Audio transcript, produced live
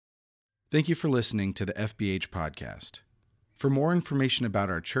Thank you for listening to the FBH podcast. For more information about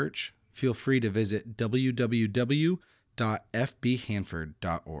our church, feel free to visit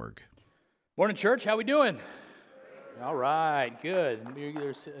www.fbhanford.org. Morning, church. How we doing? All right, good.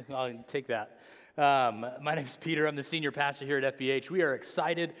 I'll take that. My name's Peter. I'm the senior pastor here at FBH. We are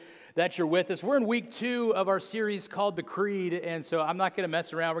excited that you're with us. We're in week 2 of our series called The Creed, and so I'm not going to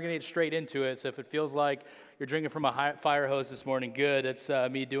mess around. We're going to get straight into it. So if it feels like you're drinking from a fire hose this morning, good. It's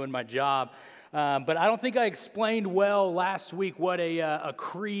me doing my job. But I don't think I explained well last week what a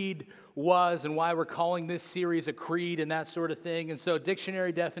creed was and why we're calling this series a creed and that sort of thing. And so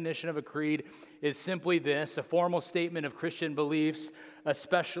dictionary definition of a creed is simply this: a formal statement of Christian beliefs,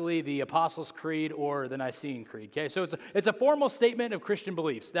 especially the Apostles' Creed or the Nicene Creed. Okay, so it's a formal statement of Christian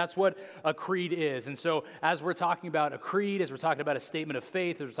beliefs. That's what a creed is. And so as we're talking about a creed, as we're talking about a statement of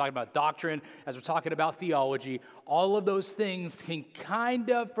faith, as we're talking about doctrine, as we're talking about theology, all of those things can kind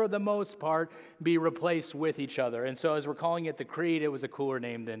of, for the most part, be replaced with each other. And so as we're calling it the creed, it was a cooler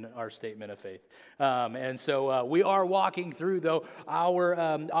name than our statement of faith. And so we are walking through, though,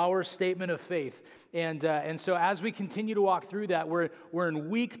 our statement of faith. And so as we continue to walk through that, we're in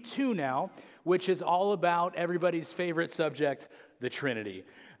week 2 now, which is all about everybody's favorite subject, the Trinity.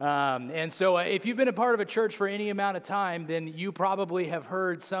 And so if you've been a part of a church for any amount of time, then you probably have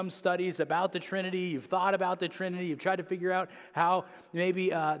heard some studies about the Trinity. You've thought about the Trinity. You've tried to figure out how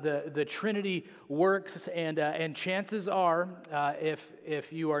maybe the Trinity works. And chances are,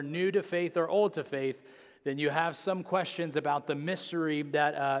 if you are new to faith or old to faith, then you have some questions about the mystery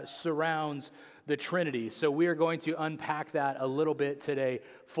that surrounds the Trinity. So we are going to unpack that a little bit today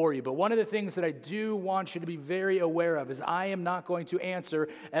for you. But one of the things that I do want you to be very aware of is I am not going to answer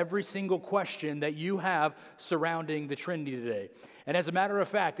every single question that you have surrounding the Trinity today. And as a matter of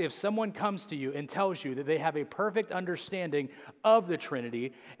fact, if someone comes to you and tells you that they have a perfect understanding of the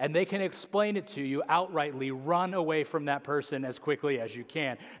Trinity and they can explain it to you outrightly, run away from that person as quickly as you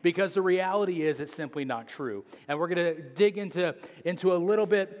can, because the reality is it's simply not true. And we're going to dig into a little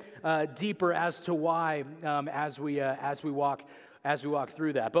bit deeper as to why as we walk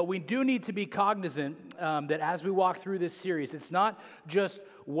through that. But we do need to be cognizant that as we walk through this series, it's not just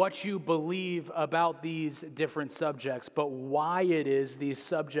what you believe about these different subjects, but why it is these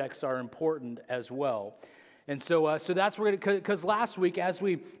subjects are important as well. And so that's where, because last week, as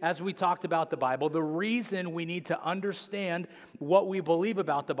we talked about the Bible, the reason we need to understand what we believe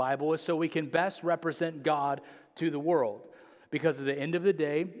about the Bible is so we can best represent God to the world. Because at the end of the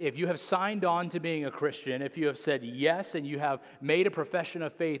day, if you have signed on to being a Christian, if you have said yes and you have made a profession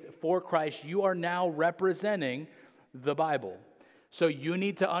of faith for Christ, you are now representing the Bible. So you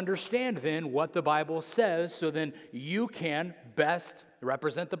need to understand then what the Bible says so then you can best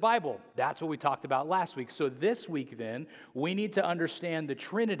represent the Bible. That's what we talked about last week. So this week then, we need to understand the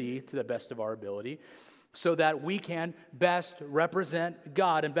Trinity to the best of our ability, so that we can best represent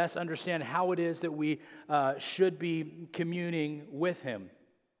God and best understand how it is that we should be communing with Him.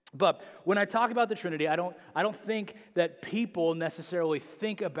 But when I talk about the Trinity, I don't think that people necessarily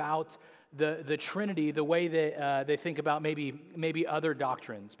think about the Trinity the way that they think about maybe other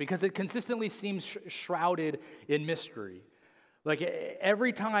doctrines, because it consistently seems shrouded in mystery. Like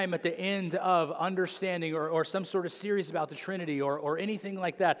every time at the end of understanding or some sort of series about the Trinity or anything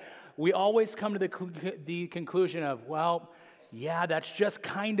like that, we always come to the conclusion of, well, yeah, that's just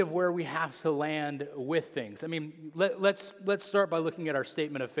kind of where we have to land with things. I mean, let's start by looking at our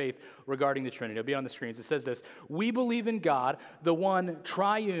statement of faith regarding the Trinity. It'll be on the screens. It says this: we believe in God, the one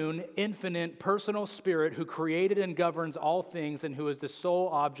triune, infinite, personal spirit who created and governs all things and who is the sole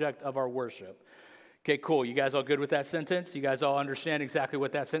object of our worship. Okay, cool. You guys all good with that sentence? You guys all understand exactly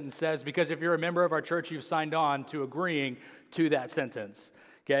what that sentence says? Because if you're a member of our church, you've signed on to agreeing to that sentence.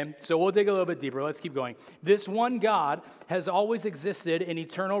 Okay, so we'll dig a little bit deeper. Let's keep going. This one God has always existed in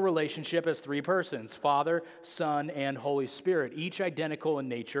eternal relationship as 3 persons: Father, Son, and Holy Spirit, each identical in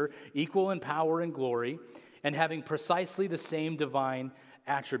nature, equal in power and glory, and having precisely the same divine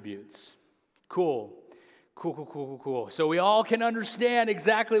attributes. Cool. So we all can understand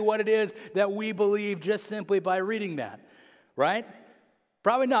exactly what it is that we believe just simply by reading that, right?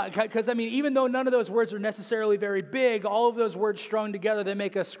 Probably not, because even though none of those words are necessarily very big, all of those words strung together, they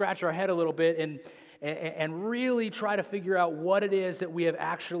make us scratch our head a little bit and really try to figure out what it is that we have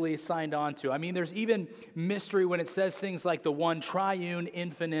actually signed on to. There's even mystery when it says things like the one triune,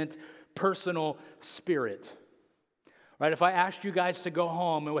 infinite, personal spirit. Right? If I asked you guys to go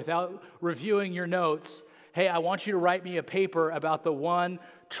home and without reviewing your notes, hey, I want you to write me a paper about the one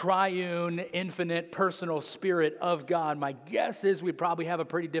triune, infinite, personal Spirit of God, my guess is we'd probably have a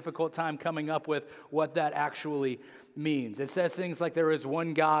pretty difficult time coming up with what that actually means. It says things like there is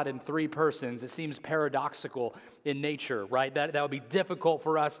one God in three persons. It seems paradoxical in nature, right? That would be difficult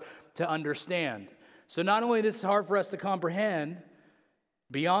for us to understand. So not only this is hard for us to comprehend,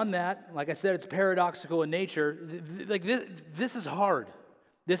 beyond that, like I said, it's paradoxical in nature. Like this is hard.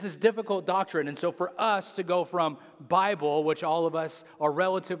 This is difficult doctrine. And so for us to go from Bible, which all of us are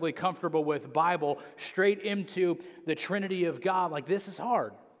relatively comfortable with, Bible, straight into the Trinity of God, like this is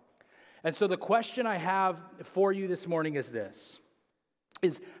hard. And so the question I have for you this morning is this,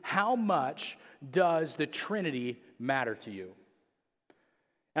 is how much does the Trinity matter to you?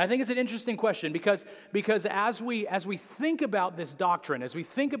 And I think it's an interesting question because as we think about this doctrine, as we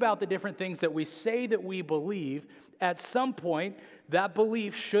think about the different things that we say that we believe, at some point that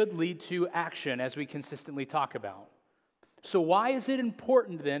belief should lead to action, as we consistently talk about. So why is it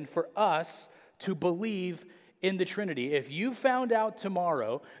important then for us to believe in the Trinity? If you found out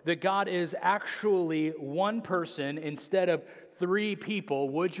tomorrow that God is actually one person instead of three people,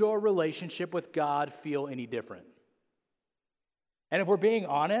 would your relationship with God feel any different? And if we're being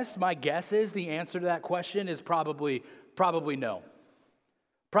honest, my guess is the answer to that question is probably no.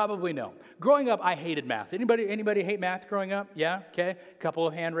 Probably no. Growing up, I hated math. Anybody hate math growing up? Yeah? Okay. A couple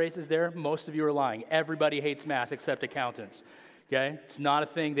of hand raises there. Most of you are lying. Everybody hates math except accountants. Okay? It's not a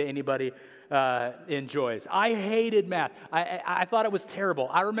thing that anybody enjoys. I hated math. I thought it was terrible.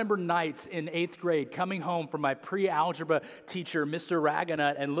 I remember nights in 8th grade coming home from my pre-algebra teacher, Mr.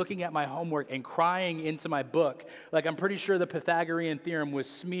 Raganut, and looking at my homework and crying into my book. Like I'm pretty sure the Pythagorean theorem was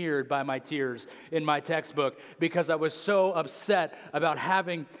smeared by my tears in my textbook because I was so upset about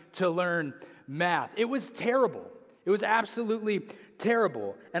having to learn math. It was terrible. It was absolutely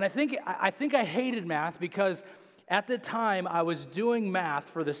terrible. And I think I hated math because at the time, I was doing math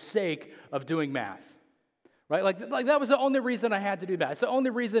for the sake of doing math, right? Like that was the only reason I had to do that. It's the only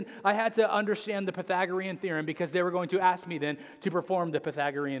reason I had to understand the Pythagorean theorem because they were going to ask me then to perform the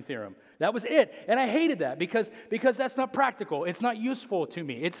Pythagorean theorem. That was it. And I hated that because that's not practical. It's not useful to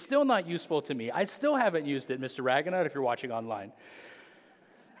me. It's still not useful to me. I still haven't used it, Mr. Raganut, if you're watching online.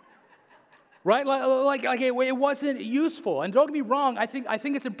 Right? Like it wasn't useful. And don't get me wrong, I think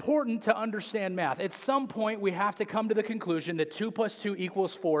it's important to understand math. At some point, we have to come to the conclusion that 2 + 2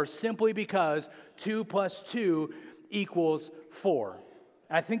 = 4 simply because 2 + 2 = 4.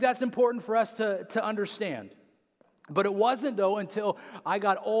 And I think that's important for us to understand. But it wasn't, though, until I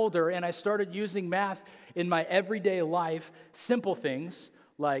got older and I started using math in my everyday life, simple things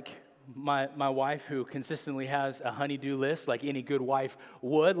like my wife, who consistently has a honey-do list like any good wife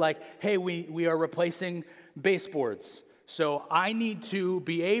would, like, hey, we are replacing baseboards. So I need to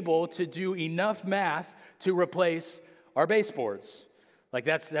be able to do enough math to replace our baseboards. Like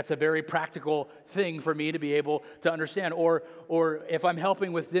that's a very practical thing for me to be able to understand. Or if I'm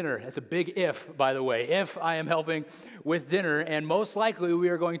helping with dinner, that's a big if, by the way. If I am helping with dinner, and most likely we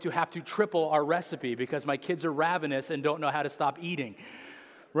are going to have to triple our recipe because my kids are ravenous and don't know how to stop eating.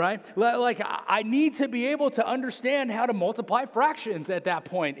 Right? Like, I need to be able to understand how to multiply fractions at that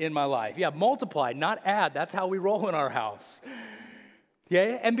point in my life. Yeah, multiply, not add. That's how we roll in our house.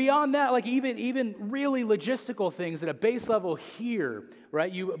 Yeah, and beyond that, like even really logistical things at a base level here,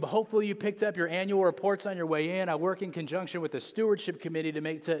 right? Hopefully you picked up your annual reports on your way in. I work in conjunction with the stewardship committee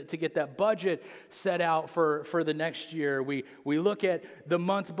to get that budget set out for the next year. We look at the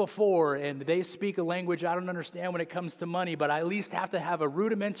month before, and they speak a language I don't understand when it comes to money, but I at least have to have a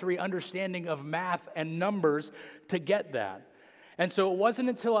rudimentary understanding of math and numbers to get that. And so it wasn't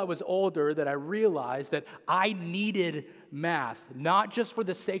until I was older that I realized that I needed math, not just for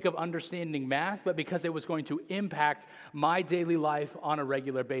the sake of understanding math, but because it was going to impact my daily life on a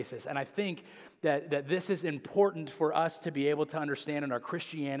regular basis. And I think that this is important for us to be able to understand in our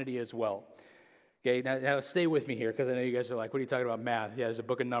Christianity as well. Okay, now stay with me here, because I know you guys are like, what are you talking about math? Yeah, there's a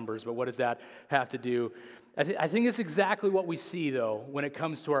book of Numbers, but what does that have to do? I think it's exactly what we see, though, when it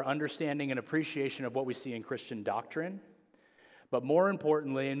comes to our understanding and appreciation of what we see in Christian doctrine. But more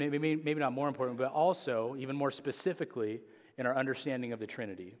importantly, and maybe not more important, but also, even more specifically, in our understanding of the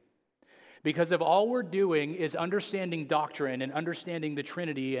Trinity. Because if all we're doing is understanding doctrine and understanding the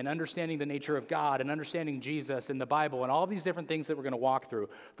Trinity and understanding the nature of God and understanding Jesus and the Bible and all these different things that we're going to walk through,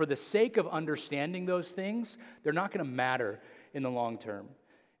 for the sake of understanding those things, they're not going to matter in the long term.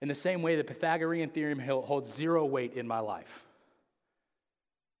 In the same way, the Pythagorean theorem holds zero weight in my life.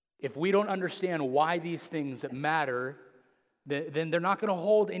 If we don't understand why these things matter, then they're not going to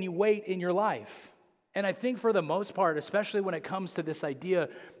hold any weight in your life. And I think for the most part, especially when it comes to this idea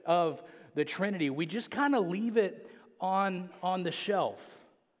of the Trinity, we just kind of leave it on the shelf.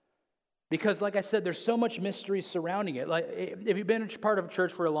 Because like I said, there's so much mystery surrounding it. Like, if you've been a part of a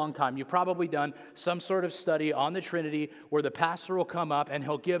church for a long time, you've probably done some sort of study on the Trinity where the pastor will come up and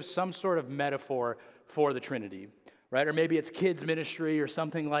he'll give some sort of metaphor for the Trinity, right? Or maybe it's kids ministry or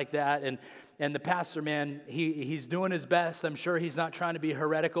something like that. And the pastor, man, he's doing his best. I'm sure he's not trying to be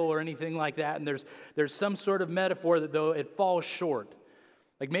heretical or anything like that. And there's some sort of metaphor that, though, it falls short.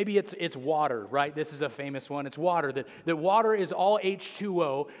 Like maybe it's water, right? This is a famous one. It's water. That water is all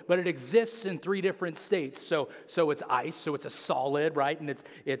H2O, but it exists in 3 different states. So it's ice, so it's a solid, right? And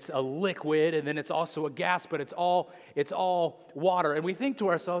it's a liquid, and then it's also a gas, but it's all water. And we think to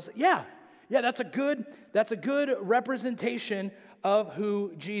ourselves, yeah, that's a good representation of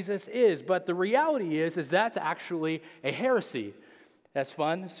who Jesus is. But the reality is that's actually a heresy. That's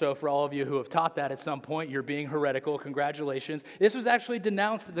fun. So for all of you who have taught that at some point, you're being heretical. Congratulations. This was actually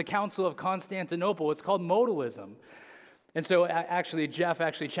denounced at the Council of Constantinople. It's called modalism. And so actually, Jeff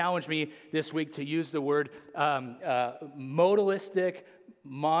challenged me this week to use the word modalistic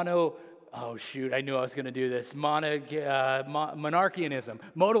oh shoot, I knew I was going to do this. Monarchianism.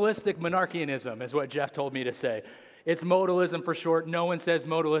 Modalistic monarchianism is what Jeff told me to say. It's modalism for short. No one says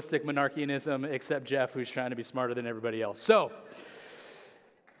modalistic monarchianism except Jeff, who's trying to be smarter than everybody else. So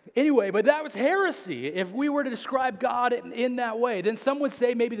anyway, but that was heresy. If we were to describe God in that way, then some would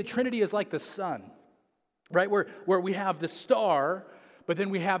say maybe the Trinity is like the sun, right? Where we have the star, but then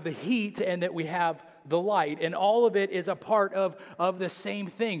we have the heat, and that we have the light, and all of it is a part of the same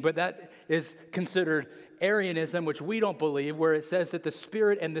thing. But that is considered Arianism, which we don't believe, where it says that the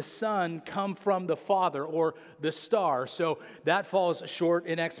Spirit and the Son come from the Father, or the star. So that falls short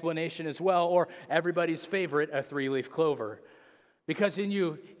in explanation as well, or everybody's favorite, a 3-leaf clover. Because then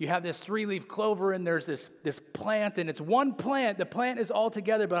you have this 3-leaf clover, and there's this plant, and it's one plant. The plant is all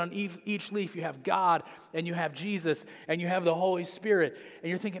together, but on each leaf you have God, and you have Jesus, and you have the Holy Spirit. And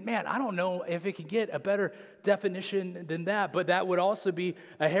you're thinking, man, I don't know if it could get a better definition than that. But that would also be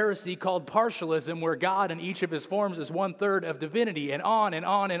a heresy called partialism, where God in each of his forms is 1/3 of divinity, and on and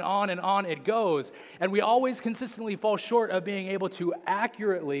on and on and on it goes. And we always consistently fall short of being able to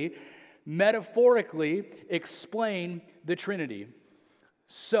accurately, metaphorically explain the Trinity.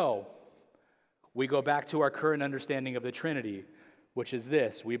 So, we go back to our current understanding of the Trinity, which is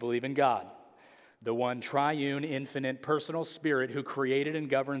this: we believe in God, the one triune, infinite, personal Spirit who created and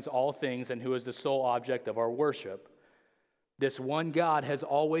governs all things and who is the sole object of our worship. This one God has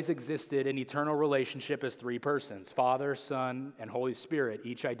always existed in eternal relationship as 3 persons: Father, Son, and Holy Spirit,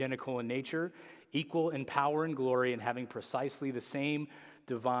 each identical in nature, equal in power and glory, and having precisely the same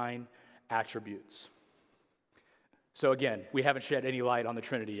divine attributes. So again, we haven't shed any light on the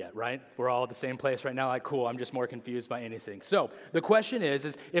Trinity yet, right? We're all at the same place right now, like, cool, I'm just more confused by anything. So the question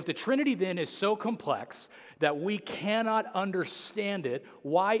is if the Trinity then is so complex that we cannot understand it,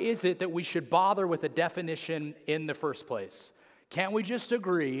 why is it that we should bother with a definition in the first place? Can't we just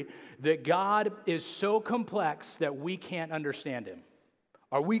agree that God is so complex that we can't understand him?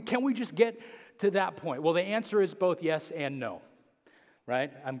 Can we just get to that point? Well, the answer is both yes and no.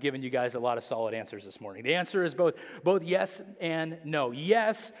 Right? I'm giving you guys a lot of solid answers this morning. The answer is both yes and no.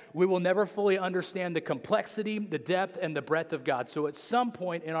 Yes, we will never fully understand the complexity, the depth, and the breadth of God. So at some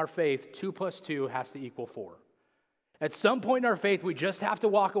point in our faith, 2 + 2 has to equal 4. At some point in our faith, we just have to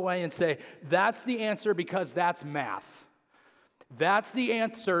walk away and say, that's the answer because that's math. That's the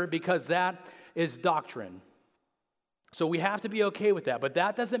answer because that is doctrine. So we have to be okay with that. But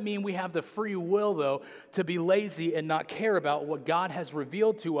that doesn't mean we have the free will, though, to be lazy and not care about what God has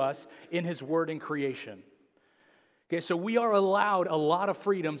revealed to us in his word and creation. Okay, so we are allowed a lot of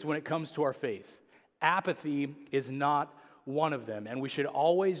freedoms when it comes to our faith. Apathy is not one of them. And we should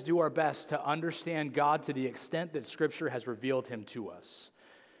always do our best to understand God to the extent that Scripture has revealed him to us.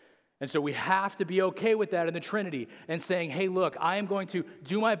 And so we have to be okay with that in the Trinity and saying, hey, look, I am going to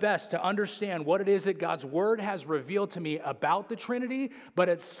do my best to understand what it is that God's word has revealed to me about the Trinity, but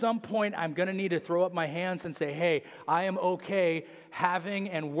at some point I'm going to need to throw up my hands and say, hey, I am okay having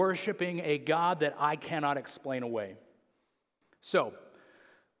and worshiping a God that I cannot explain away. So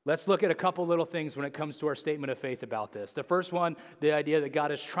let's look at a couple little things when it comes to our statement of faith about this. The first one, the idea that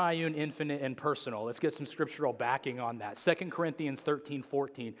God is triune, infinite, and personal. Let's get some scriptural backing on that. 2 Corinthians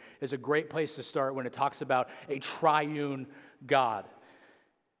 13:14 is a great place to start when it talks about a triune God.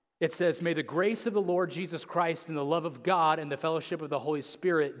 It says, may the grace of the Lord Jesus Christ and the love of God and the fellowship of the Holy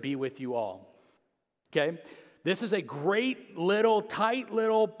Spirit be with you all. Okay? This is a great little, tight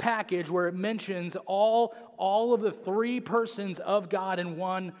little package where it mentions all of the 3 persons of God in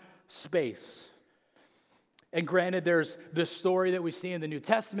one space. And granted, there's the story that we see in the New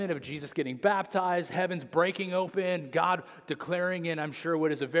Testament of Jesus getting baptized, heavens breaking open, God declaring in, I'm sure,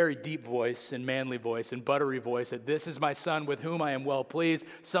 what is a very deep voice and manly voice and buttery voice that this is my son with whom I am well pleased,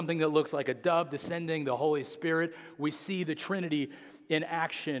 something that looks like a dove descending, the Holy Spirit. We see the Trinity in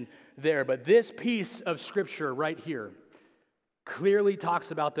action there. But this piece of Scripture right here clearly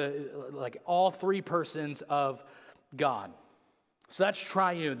talks about all three persons of God. So that's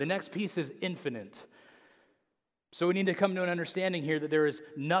triune. The next piece is infinite. So we need to come to an understanding here that there is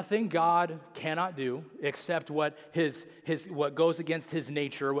nothing God cannot do except what goes against his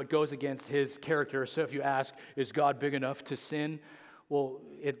nature, what goes against his character. So if you ask, is God big enough to sin? Well,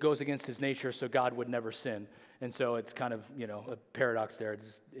 it goes against his nature, so God would never sin. And so it's kind of, a paradox there.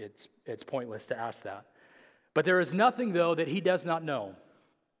 It's pointless to ask that. But there is nothing, though, that he does not know.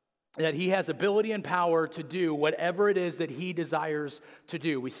 That he has ability and power to do whatever it is that he desires to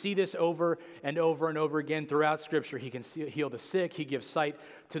do. We see this over and over and over again throughout Scripture. He can heal the sick. He gives sight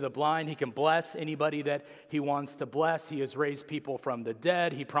to the blind. He can bless anybody that he wants to bless. He has raised people from the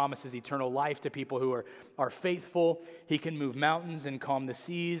dead. He promises eternal life to people who are faithful. He can move mountains and calm the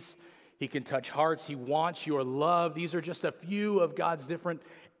seas. He can touch hearts. He wants your love. These are just a few of God's different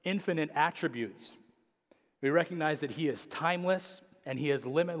infinite attributes. We recognize that he is timeless, and he is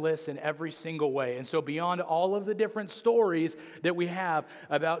limitless in every single way. And so beyond all of the different stories that we have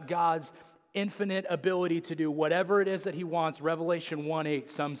about God's infinite ability to do whatever it is that he wants, Revelation 1:8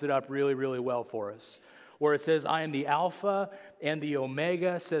 sums it up really, really well for us. Where it says, I am the Alpha and the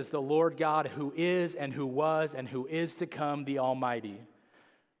Omega, says the Lord God, who is and who was and who is to come, the Almighty.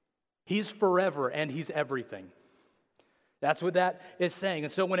 He's forever and he's everything. That's what that is saying.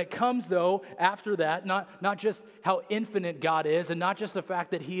 And so when it comes, though, after that, not just how infinite God is and not just the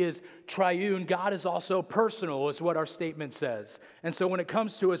fact that he is triune, God is also personal, is what our statement says. And so when it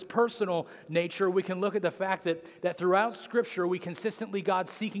comes to his personal nature, we can look at the fact that throughout Scripture, we consistently,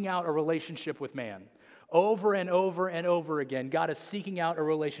 God's seeking out a relationship with man. Over and over and over again, God is seeking out a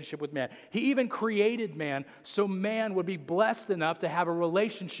relationship with man. He even created man so man would be blessed enough to have a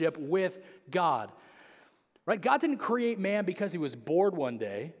relationship with God. Right? God didn't create man because he was bored one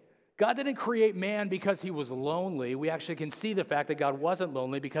day. God didn't create man because he was lonely. We actually can see the fact that God wasn't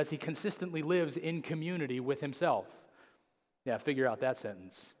lonely because he consistently lives in community with himself. Yeah, figure out that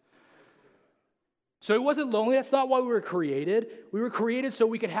sentence. So he wasn't lonely. That's not why we were created. We were created so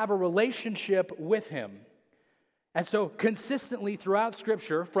we could have a relationship with him. And so consistently throughout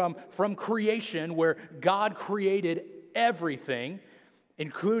Scripture, from creation, where God created everything,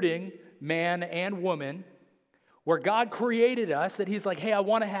 including man and woman, where God created us, that he's like, hey, I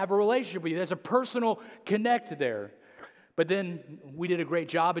want to have a relationship with you. There's a personal connect there. But then we did a great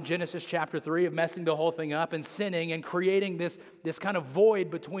job in Genesis chapter 3 of messing the whole thing up and sinning and creating this kind of void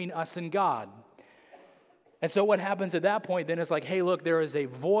between us and God. And so what happens at that point then is like, hey, look, there is a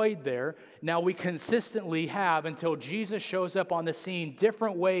void there. Now we consistently have, until Jesus shows up on the scene,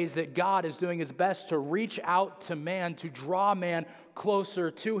 different ways that God is doing his best to reach out to man, to draw man closer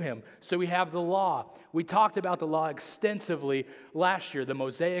to him. So we have the law. We talked about the law extensively last year, the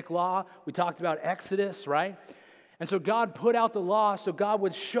Mosaic law. We talked about Exodus, right? And so God put out the law so God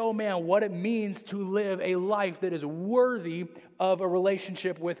would show man what it means to live a life that is worthy of a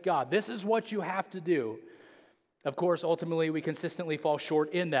relationship with God. This is what you have to do. Of course, ultimately, we consistently fall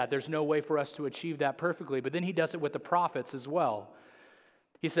short in that. There's no way for us to achieve that perfectly. But then he does it with the prophets as well.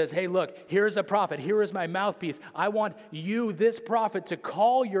 He says, hey, look, here's a prophet. Here is my mouthpiece. I want you, this prophet, to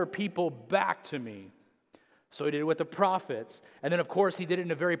call your people back to me. So he did it with the prophets. And then, of course, he did it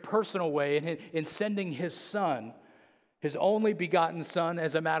in a very personal way in sending his son, his only begotten son,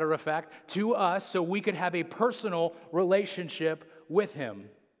 as a matter of fact, to us so we could have a personal relationship with him.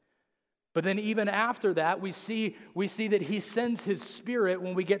 But then even after that, we see that he sends his Spirit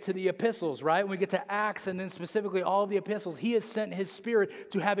when we get to the epistles, right? When we get to Acts and then specifically all of the epistles, he has sent his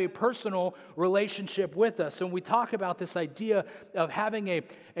Spirit to have a personal relationship with us. So when we talk about this idea of having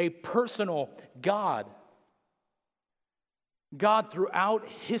a personal God throughout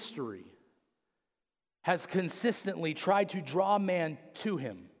history has consistently tried to draw man to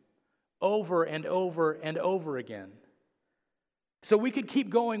him over and over and over again. So we could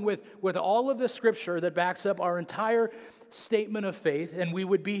keep going with all of the Scripture that backs up our entire statement of faith, and we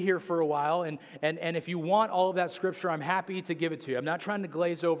would be here for a while. And if you want all of that Scripture, I'm happy to give it to you. I'm not trying to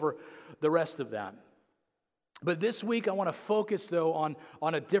glaze over the rest of that. But this week, I want to focus, though, on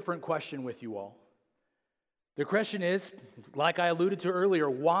a different question with you all. The question is, like I alluded to earlier,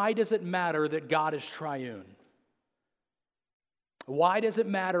 why does it matter that God is triune? Why does it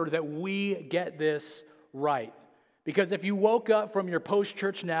matter that we get this right? Because if you woke up from your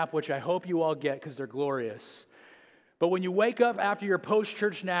post-church nap, which I hope you all get because they're glorious, but when you wake up after your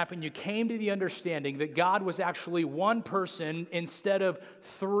post-church nap and you came to the understanding that God was actually one person instead of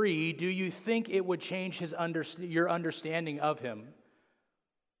three, do you think it would change your understanding of him?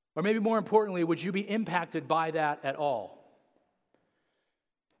 Or maybe more importantly, would you be impacted by that at all?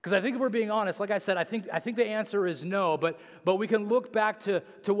 Because I think if we're being honest, like I said, I think the answer is no, but we can look back to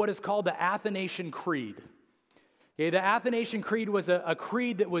what is called the Athanasian Creed. Okay, the Athanasian Creed was a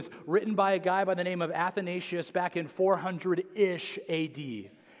creed that was written by a guy by the name of Athanasius back in 400-ish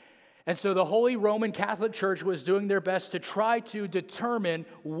AD. And so the Holy Roman Catholic Church was doing their best to try to determine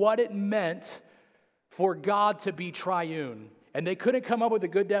what it meant for God to be triune. And they couldn't come up with a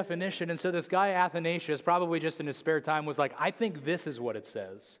good definition, and so this guy Athanasius, probably just in his spare time, was like, I think this is what it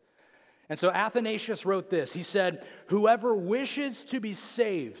says. And so Athanasius wrote this. He said, whoever wishes to be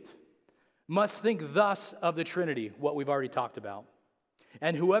saved must think thus of the Trinity, what we've already talked about.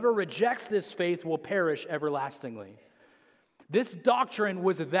 And whoever rejects this faith will perish everlastingly. This doctrine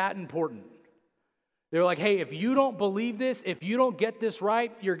was that important. They were like, hey, if you don't believe this, if you don't get this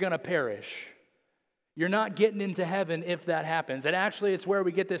right, you're going to perish. You're not getting into heaven if that happens. And actually, it's where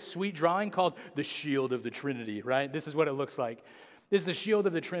we get this sweet drawing called the shield of the Trinity, right? This is what it looks like. This is the shield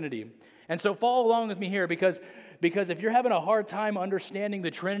of the Trinity. And so follow along with me here because if you're having a hard time understanding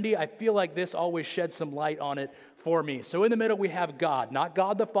the Trinity, I feel like this always sheds some light on it for me. So in the middle, we have God, not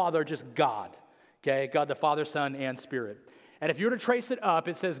God the Father, just God, okay? God the Father, Son, and Spirit. And if you were to trace it up,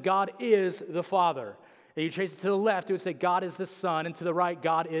 it says God is the Father. And you trace it to the left, it would say God is the Son, and to the right,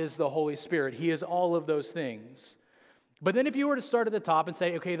 God is the Holy Spirit. He is all of those things. But then if you were to start at the top and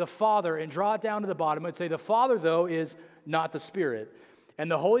say, okay, the Father, and draw it down to the bottom, it would say the Father, though, is not the Spirit.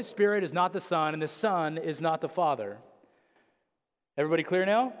 And the Holy Spirit is not the Son, and the Son is not the Father. Everybody clear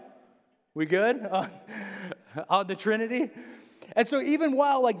now? We good on the Trinity? And so even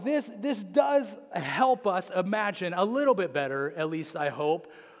while like this does help us imagine a little bit better, at least I hope,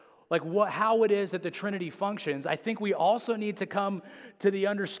 like how it is that the Trinity functions, I think we also need to come to the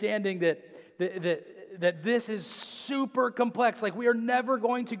understanding that this is super complex. Like we are never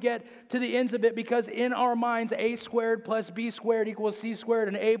going to get to the ends of it because in our minds, a squared plus b squared equals c squared,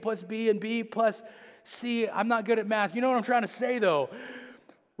 and a plus b and b plus c. I'm not good at math. You know what I'm trying to say though,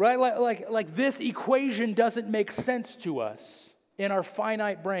 right? Like this equation doesn't make sense to us in our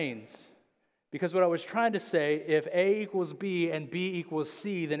finite brains. Because what I was trying to say, if A equals B and B equals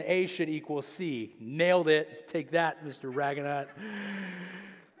C, then A should equal C. Nailed it. Take that, Mr. Raganut.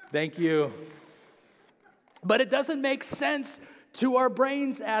 Thank you. But it doesn't make sense to our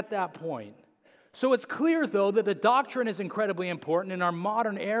brains at that point. So it's clear, though, that the doctrine is incredibly important. In our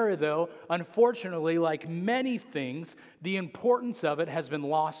modern era, though, unfortunately, like many things, the importance of it has been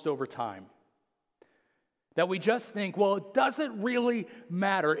lost over time. That we just think, well, it doesn't really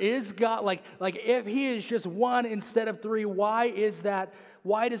matter. Is God, like if he is just one instead of three, why does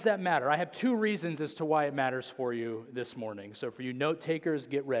that matter? I have two reasons as to why it matters for you this morning. So for you note takers,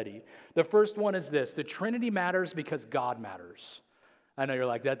 get ready. The first one is this: the Trinity matters because God matters. I know you're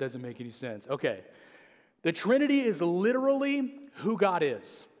like, that doesn't make any sense. Okay. The Trinity is literally who God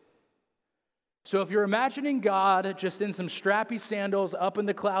is. So if you're imagining God just in some strappy sandals up in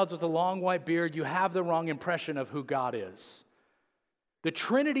the clouds with a long white beard, you have the wrong impression of who God is. The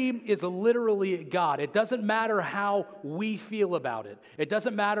Trinity is literally God. It doesn't matter how we feel about it. It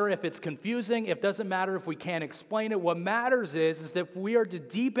doesn't matter if it's confusing. It doesn't matter if we can't explain it. What matters is that if we are to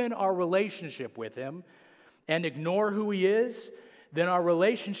deepen our relationship with him and ignore who he is, then our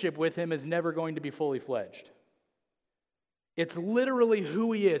relationship with him is never going to be fully fledged. It's literally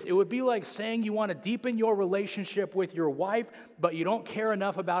who he is. It would be like saying you want to deepen your relationship with your wife, but you don't care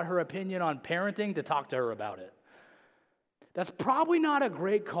enough about her opinion on parenting to talk to her about it. That's probably not a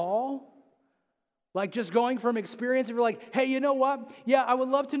great call. Like just going from experience, if you're like, hey, you know what? Yeah, I would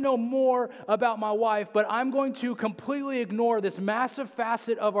love to know more about my wife, but I'm going to completely ignore this massive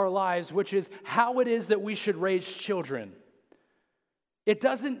facet of our lives, which is how it is that we should raise children. It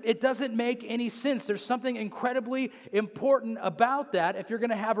doesn't make any sense. There's something incredibly important about that. If you're going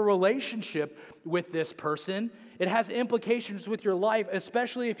to have a relationship with this person, it has implications with your life,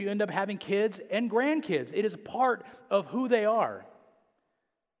 especially if you end up having kids and grandkids. It is part of who they are.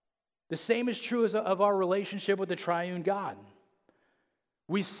 The same is true of our relationship with the triune God.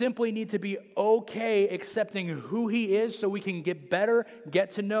 We simply need to be okay accepting who he is so we can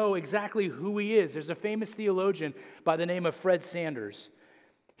get to know exactly who he is. There's a famous theologian by the name of Fred Sanders.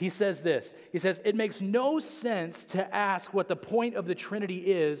 He says this. He says, it makes no sense to ask what the point of the Trinity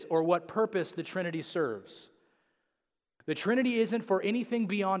is or what purpose the Trinity serves. The Trinity isn't for anything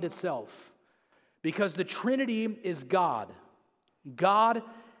beyond itself. Because the Trinity is God. God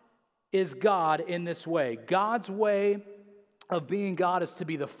is God in this way. God's way of being God is to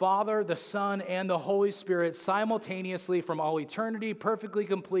be the Father, the Son, and the Holy Spirit simultaneously from all eternity, perfectly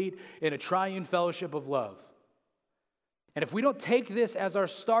complete in a triune fellowship of love. And if we don't take this as our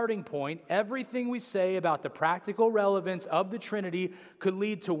starting point, everything we say about the practical relevance of the Trinity could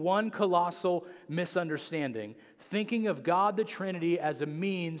lead to one colossal misunderstanding, thinking of God the Trinity as a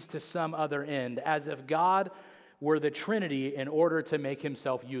means to some other end, as if God were the Trinity in order to make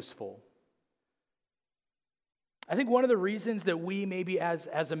himself useful. I think one of the reasons that we maybe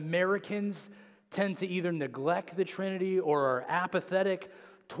as Americans tend to either neglect the Trinity or are apathetic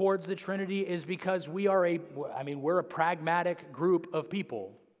towards the Trinity is because we're a pragmatic group of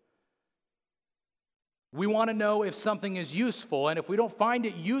people. We want to know if something is useful, and if we don't find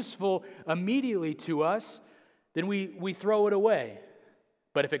it useful immediately to us, then we throw it away.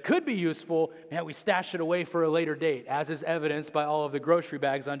 But if it could be useful, man, we stash it away for a later date, as is evidenced by all of the grocery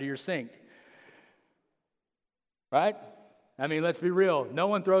bags under your sink. Right? I mean, let's be real. No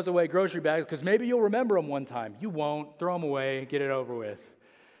one throws away grocery bags because maybe you'll remember them one time. You won't. Throw them away. Get it over with.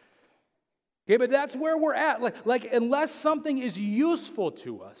 Okay, but that's where we're at. Like unless something is useful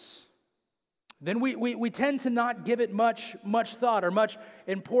to us, then we tend to not give it much thought or much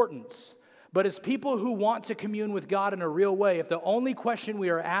importance. But as people who want to commune with God in a real way, if the only question we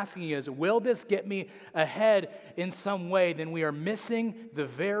are asking is, will this get me ahead in some way, then we are missing the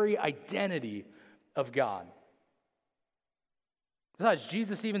very identity of God. Besides,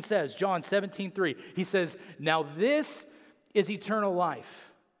 Jesus even says, John 17:3, he says, now this is eternal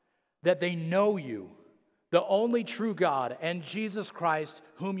life, that they know you, the only true God, and Jesus Christ,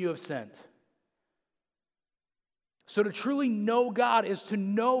 whom you have sent. So to truly know God is to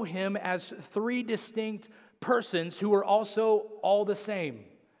know him as three distinct persons who are also all the same.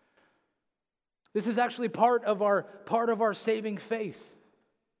 This is actually part of our saving faith.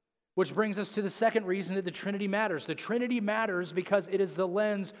 Which brings us to the second reason that the Trinity matters. The Trinity matters because it is the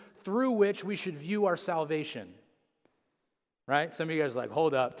lens through which we should view our salvation. Right? Some of you guys are like,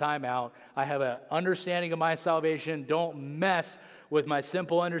 hold up, time out. I have an understanding of my salvation. Don't mess with my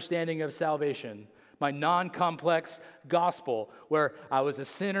simple understanding of salvation. My non-complex gospel, where I was a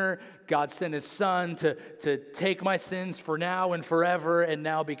sinner, God sent his son to take my sins for now and forever, and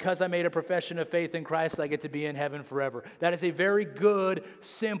now because I made a profession of faith in Christ, I get to be in heaven forever. That is a very good,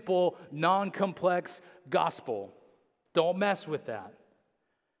 simple, non-complex gospel. Don't mess with that.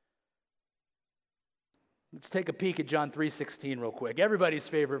 Let's take a peek at John 3:16 real quick. Everybody's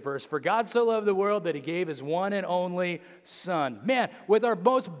favorite verse. For God so loved the world that he gave his one and only Son. Man, with our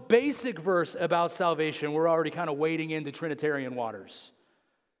most basic verse about salvation, we're already kind of wading into Trinitarian waters.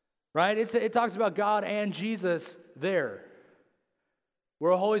 Right? It talks about God and Jesus there.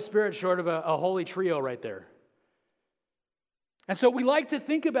 We're a Holy Spirit short of a holy trio right there. And so we like to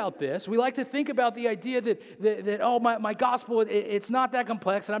think about this. We like to think about the idea that my gospel, it's not that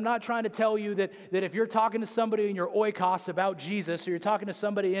complex. And I'm not trying to tell you that if you're talking to somebody in your oikos about Jesus, or you're talking to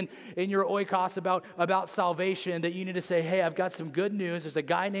somebody in your oikos about salvation, that you need to say, hey, I've got some good news. There's a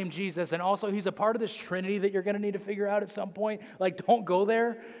guy named Jesus, and also he's a part of this Trinity that you're going to need to figure out at some point. Like, don't go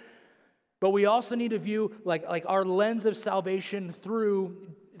there. But we also need to view like our lens of salvation through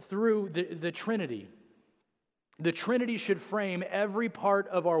the Trinity. The Trinity should frame every part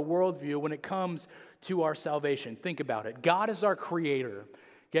of our worldview when it comes to our salvation. Think about it. God is our creator.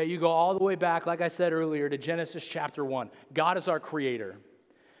 Okay, you go all the way back, like I said earlier, to Genesis chapter 1. God is our creator,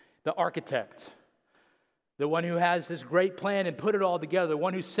 the architect, the one who has this great plan and put it all together, the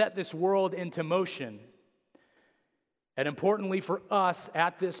one who set this world into motion. And importantly for us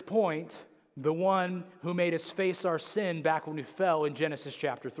at this point, the one who made us face our sin back when we fell in Genesis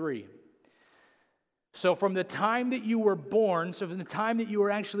chapter 3. So from the time that you were born, so from the time that you were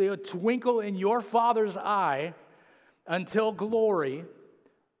actually a twinkle in your Father's eye until glory,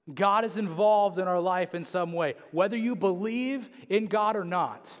 God is involved in our life in some way. Whether you believe in God or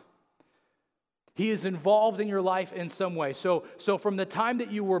not, he is involved in your life in some way. So from the time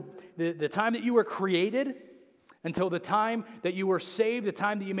that you were the time that you were created until the time that you were saved, the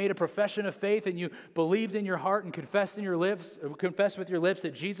time that you made a profession of faith and you believed in your heart and confessed with your lips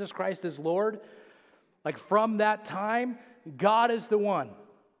that Jesus Christ is Lord, like from that time, God is the one.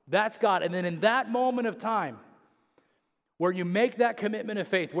 That's God. And then in that moment of time, where you make that commitment of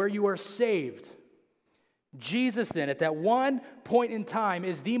faith, where you are saved, Jesus then, at that one point in time,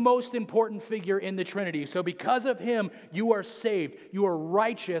 is the most important figure in the Trinity. So because of him, you are saved. You are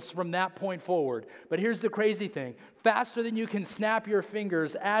righteous from that point forward. But here's the crazy thing. Faster than you can snap your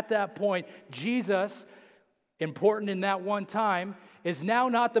fingers at that point, Jesus important in that one time, is now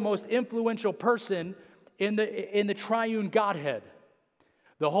not the most influential person in the triune Godhead.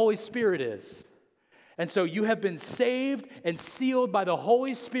 The Holy Spirit is. And so you have been saved and sealed by the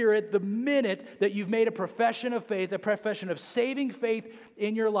Holy Spirit the minute that you've made a profession of faith, a profession of saving faith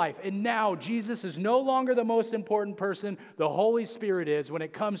in your life. And now Jesus is no longer the most important person. The Holy Spirit is when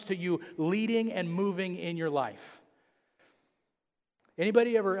it comes to you leading and moving in your life.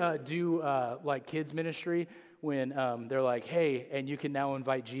 Anybody ever do like kids ministry when they're like, hey, and you can now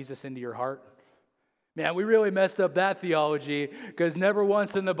invite Jesus into your heart? Man, we really messed up that theology because never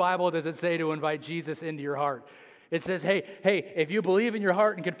once in the Bible does it say to invite Jesus into your heart. It says, hey, if you believe in your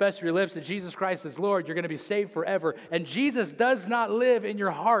heart and confess with your lips that Jesus Christ is Lord, you're going to be saved forever. And Jesus does not live in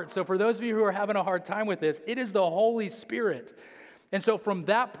your heart. So for those of you who are having a hard time with this, it is the Holy Spirit. And so from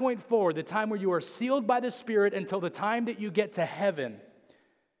that point forward, the time where you are sealed by the Spirit until the time that you get to heaven,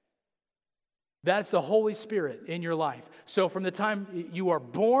 that's the Holy Spirit in your life. So from the time you are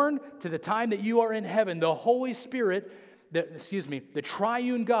born to the time that you are in heaven, the Holy Spirit, the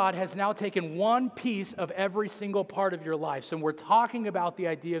triune God has now taken one piece of every single part of your life. So when we're talking about the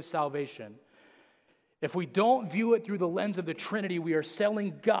idea of salvation, if we don't view it through the lens of the Trinity, we are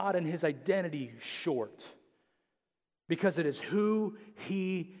selling God and his identity short because it is who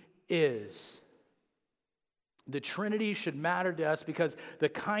he is. The Trinity should matter to us because the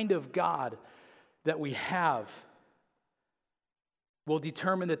kind of God that we have will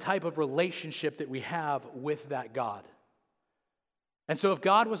determine the type of relationship that we have with that God. And so if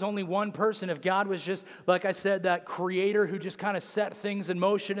God was only one person, if God was just, like I said, that creator who just kind of set things in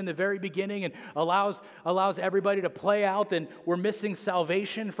motion in the very beginning and allows everybody to play out, then we're missing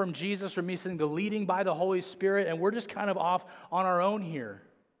salvation from Jesus, we're missing the leading by the Holy Spirit, and we're just kind of off on our own here.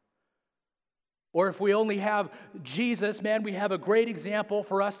 Or if we only have Jesus, man, we have a great example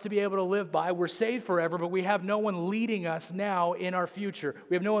for us to be able to live by. We're saved forever, but we have no one leading us now in our future.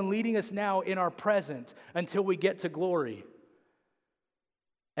 We have no one leading us now in our present until we get to glory.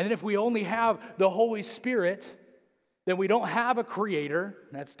 And then if we only have the Holy Spirit, then we don't have a creator.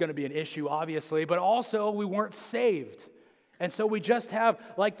 That's going to be an issue, obviously, but also we weren't saved. And so we just have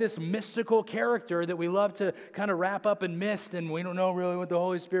like this mystical character that we love to kind of wrap up in mist, and we don't know really what the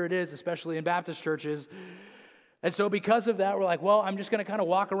Holy Spirit is, especially in Baptist churches. And so because of that, we're like, well, I'm just going to kind of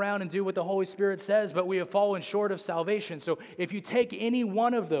walk around and do what the Holy Spirit says, but we have fallen short of salvation. So if you take any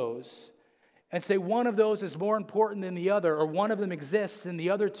one of those and say one of those is more important than the other, or one of them exists and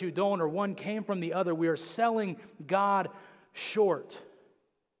the other two don't, or one came from the other, we are selling God short.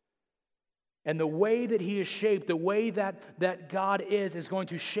 And the way that he is shaped, the way that God is going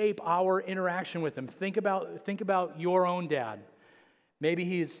to shape our interaction with him. Think about your own dad. Maybe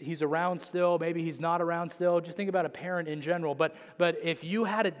he's around still, maybe he's not around still. Just think about a parent in general. But if you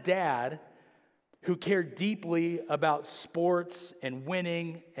had a dad who cared deeply about sports and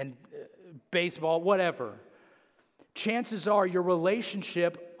winning and baseball, whatever, chances are your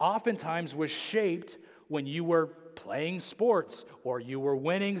relationship oftentimes was shaped when you were playing sports or you were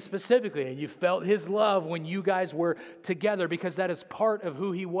winning specifically, and you felt his love when you guys were together because that is part of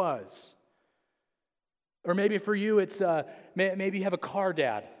who he was. Or maybe for you, it's maybe you have a car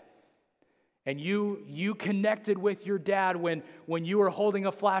dad, and you connected with your dad when you were holding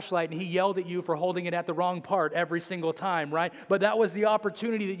a flashlight and he yelled at you for holding it at the wrong part every single time, right? But that was the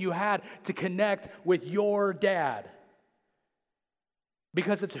opportunity that you had to connect with your dad.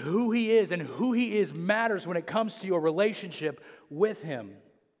 Because it's who he is, and who he is matters when it comes to your relationship with him.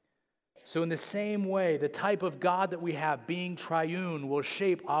 So in the same way, the type of God that we have, being triune, will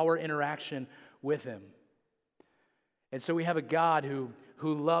shape our interaction with him. And so we have a God who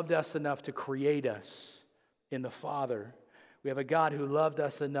loved us enough to create us in the Father. We have a God who loved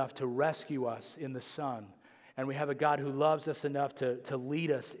us enough to rescue us in the Son. And we have a God who loves us enough to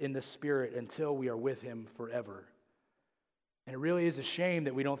lead us in the Spirit until we are with him forever. And it really is a shame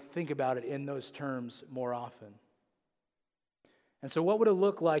that we don't think about it in those terms more often. And so what would it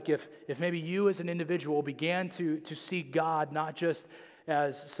look like if maybe you as an individual began to see God not just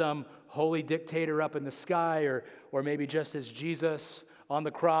as some holy dictator up in the sky, or maybe just as Jesus on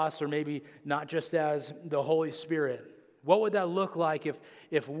the cross, or maybe not just as the Holy Spirit? What would that look like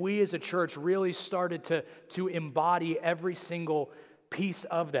if we as a church really started to embody every single piece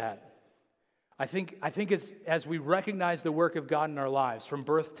of that? I think as we recognize the work of God in our lives from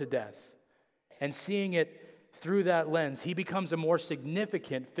birth to death and seeing it through that lens, he becomes a more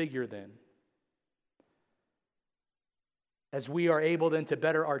significant figure then. As we are able then to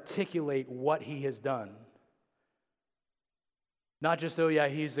better articulate what he has done. Not just, oh yeah,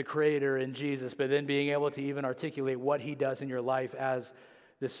 he's the creator in Jesus, but then being able to even articulate what he does in your life as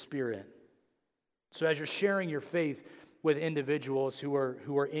the Spirit. So as you're sharing your faith with individuals who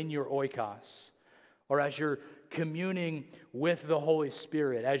are in your oikos, or as you're communing with the Holy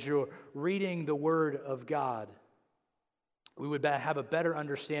Spirit, as you're reading the Word of God, we would have a better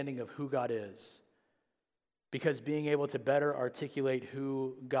understanding of who God is. Because being able to better articulate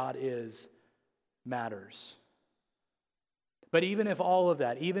who God is matters. But even if all of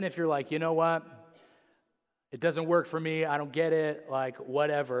that, even if you're like, you know what, it doesn't work for me, I don't get it, like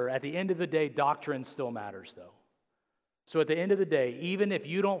whatever, at the end of the day, doctrine still matters though. So at the end of the day, even if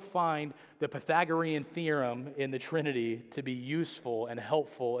you don't find the Pythagorean theorem in the Trinity to be useful and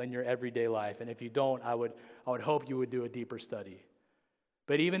helpful in your everyday life, and if you don't, I would hope you would do a deeper study.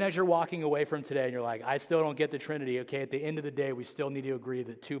 But even as you're walking away from today and you're like, I still don't get the Trinity, okay, at the end of the day, we still need to agree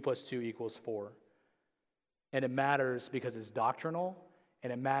that 2 + 2 = 4. And it matters because it's doctrinal,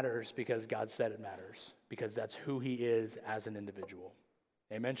 and it matters because God said it matters, because that's who he is as an individual.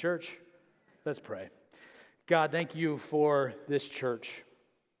 Amen, church? Let's pray. God, thank you for this church.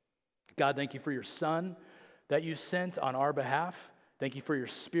 God, thank you for your Son that you sent on our behalf. Thank you for your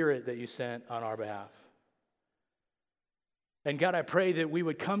Spirit that you sent on our behalf. And God, I pray that we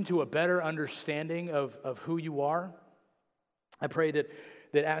would come to a better understanding of who you are. I pray that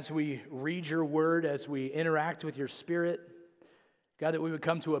as we read your word, as we interact with your Spirit, God, that we would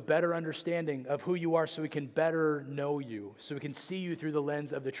come to a better understanding of who you are so we can better know you, so we can see you through the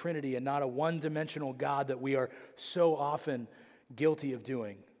lens of the Trinity and not a one-dimensional God that we are so often guilty of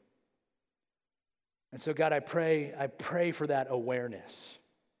doing. And so, God, I pray for that awareness.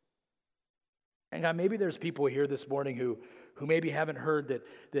 And God, maybe there's people here this morning who maybe haven't heard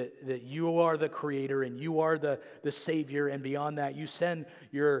that you are the creator and you are the savior, and beyond that, you send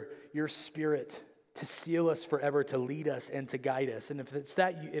your Spirit to seal us forever, to lead us and to guide us. And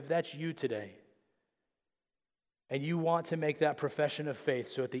if that's you today, and you want to make that profession of faith,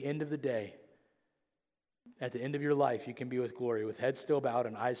 so at the end of the day, at the end of your life, you can be with glory, with head still bowed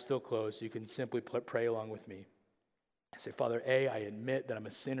and eyes still closed, you can simply pray along with me. I say, Father, I admit that I'm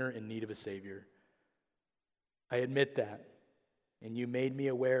a sinner in need of a Savior. I admit that, and you made me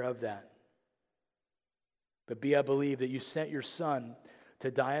aware of that. But I believe that you sent your Son to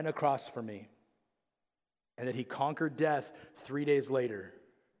die on a cross for me, and that he conquered death 3 days later,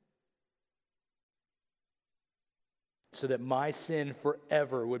 so that my sin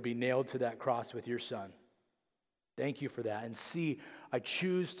forever would be nailed to that cross with your Son. Thank you for that. And I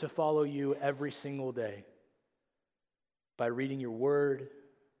choose to follow you every single day by reading your word,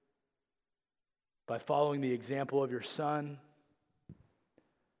 by following the example of your Son,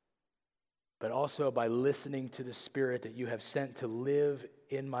 but also by listening to the Spirit that you have sent to live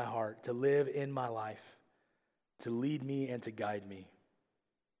in my heart, to live in my life, to lead me and to guide me.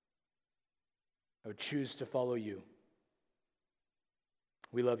 I would choose to follow you.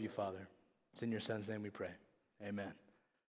 We love you, Father. It's in your Son's name we pray. Amen.